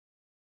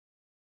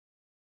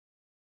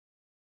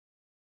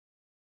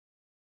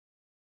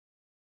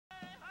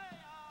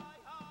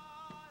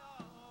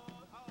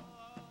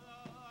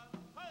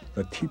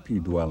The teepee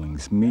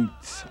dwellings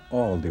meets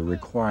all the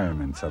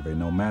requirements of a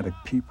nomadic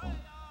people.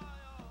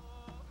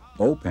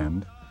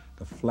 Opened,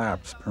 the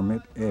flaps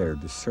permit air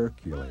to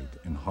circulate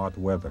in hot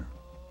weather.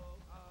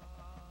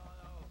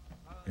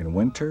 In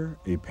winter,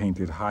 a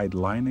painted hide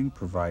lining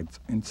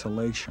provides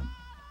insulation.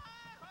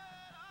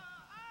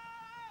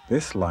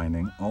 This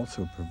lining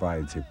also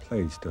provides a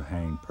place to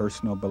hang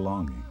personal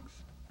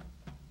belongings.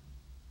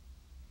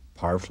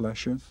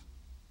 Parfleshes,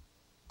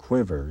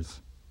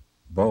 quivers,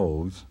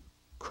 bows,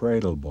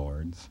 cradle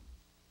boards,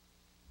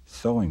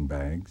 sewing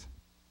bags,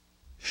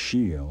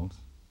 shields,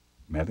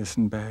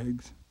 medicine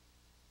bags,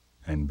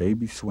 and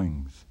baby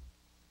swings.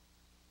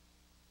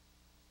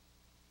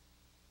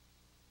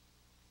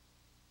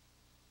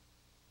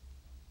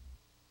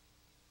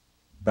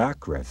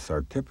 Backrests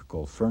are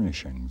typical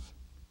furnishings.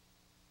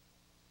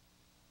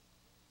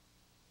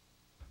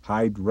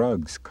 Hide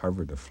rugs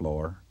cover the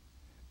floor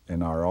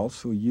and are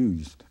also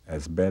used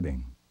as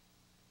bedding.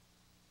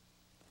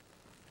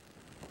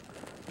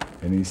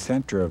 In the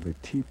center of a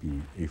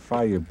teepee, a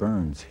fire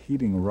burns,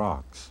 heating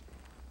rocks,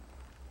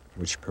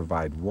 which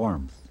provide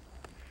warmth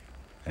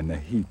and the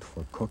heat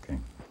for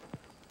cooking.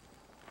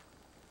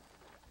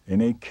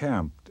 In a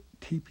camp,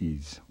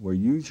 teepees were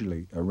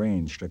usually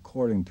arranged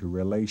according to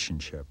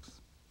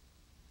relationships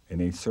in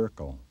a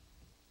circle.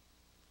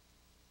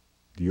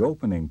 The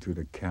opening to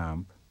the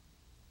camp,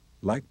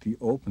 like the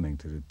opening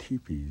to the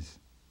teepees,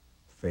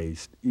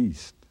 faced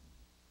east.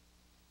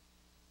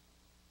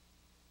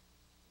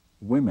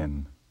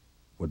 Women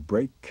would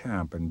break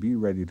camp and be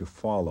ready to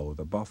follow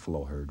the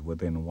buffalo herd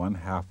within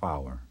 1/2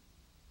 hour.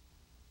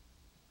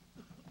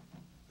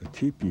 The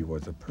teepee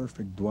was a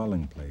perfect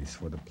dwelling place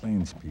for the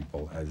plains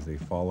people as they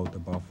followed the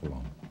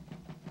buffalo.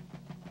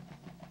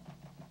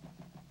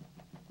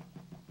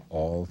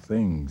 All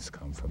things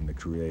come from the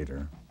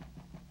Creator.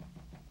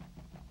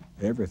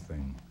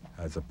 Everything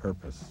has a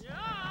purpose.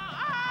 Yeah!